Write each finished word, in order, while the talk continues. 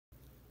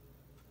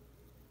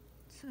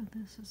So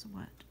this is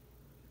what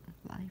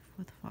life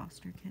with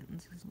foster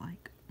kittens is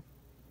like.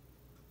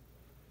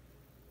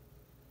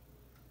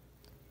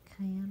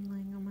 Cayenne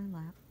laying on my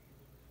lap.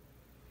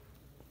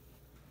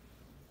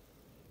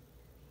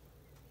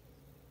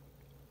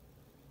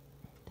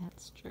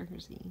 That's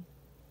Jersey.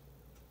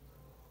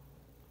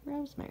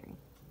 Rosemary.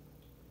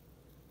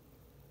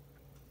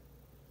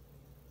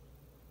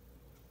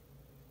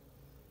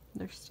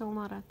 They're still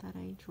not at that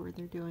age where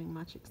they're doing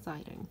much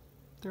exciting.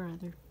 They're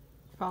either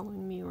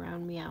following me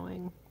around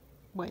meowing,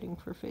 waiting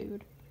for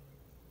food,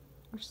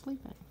 or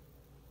sleeping.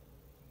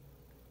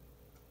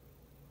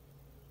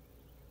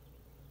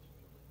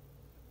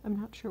 I'm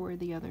not sure where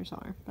the others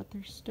are, but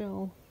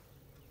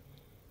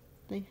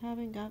they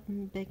haven't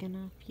gotten big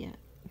enough yet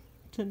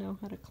to know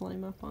how to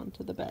climb up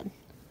onto the bed.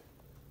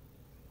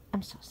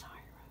 I'm so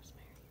sorry,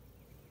 Rosemary.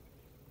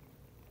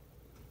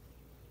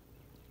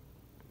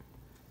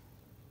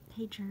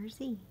 Hey,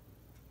 Jersey.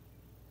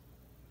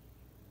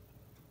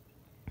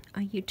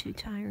 Are you too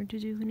tired to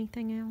do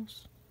anything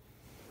else?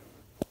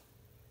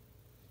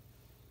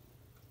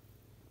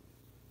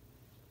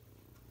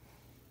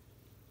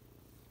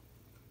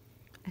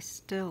 I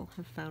still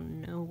have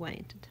found no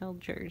way to tell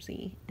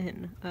Jersey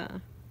and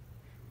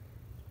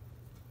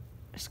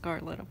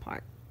Scarlet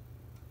apart.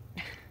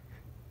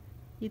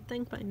 You'd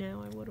think by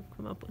now I would have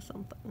come up with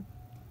something.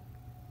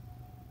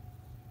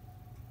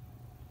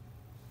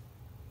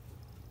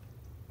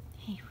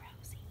 Hey,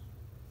 Rosie.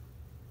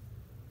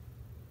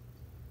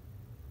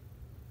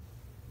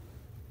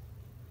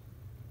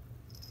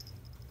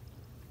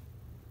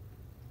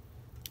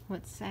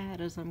 What's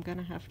sad is I'm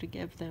gonna have to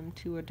give them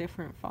to a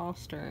different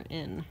foster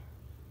in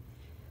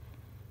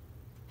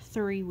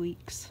 3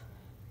 weeks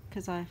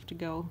because I have to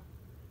go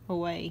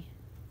away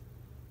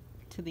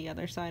to the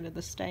other side of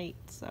the state,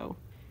 so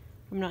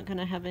I'm not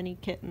gonna have any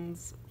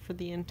kittens for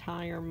the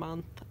entire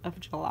month of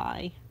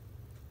July,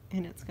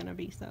 and it's gonna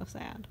be so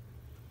sad.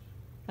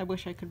 I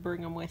wish I could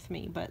bring them with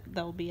me, but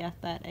they'll be at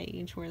that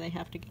age where they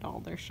have to get all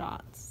their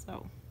shots,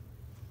 so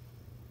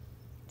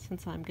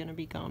since I'm gonna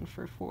be gone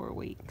for 4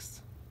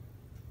 weeks,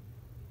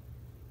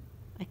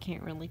 I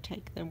can't really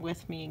take them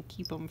with me and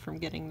keep them from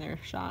getting their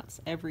shots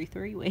every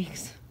 3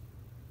 weeks.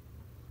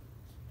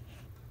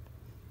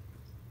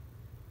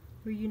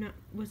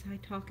 Was I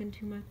talking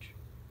too much?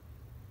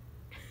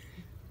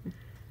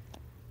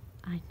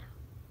 I know.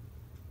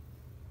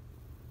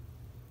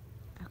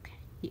 Okay,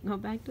 you can go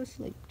back to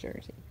sleep,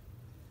 Jersey.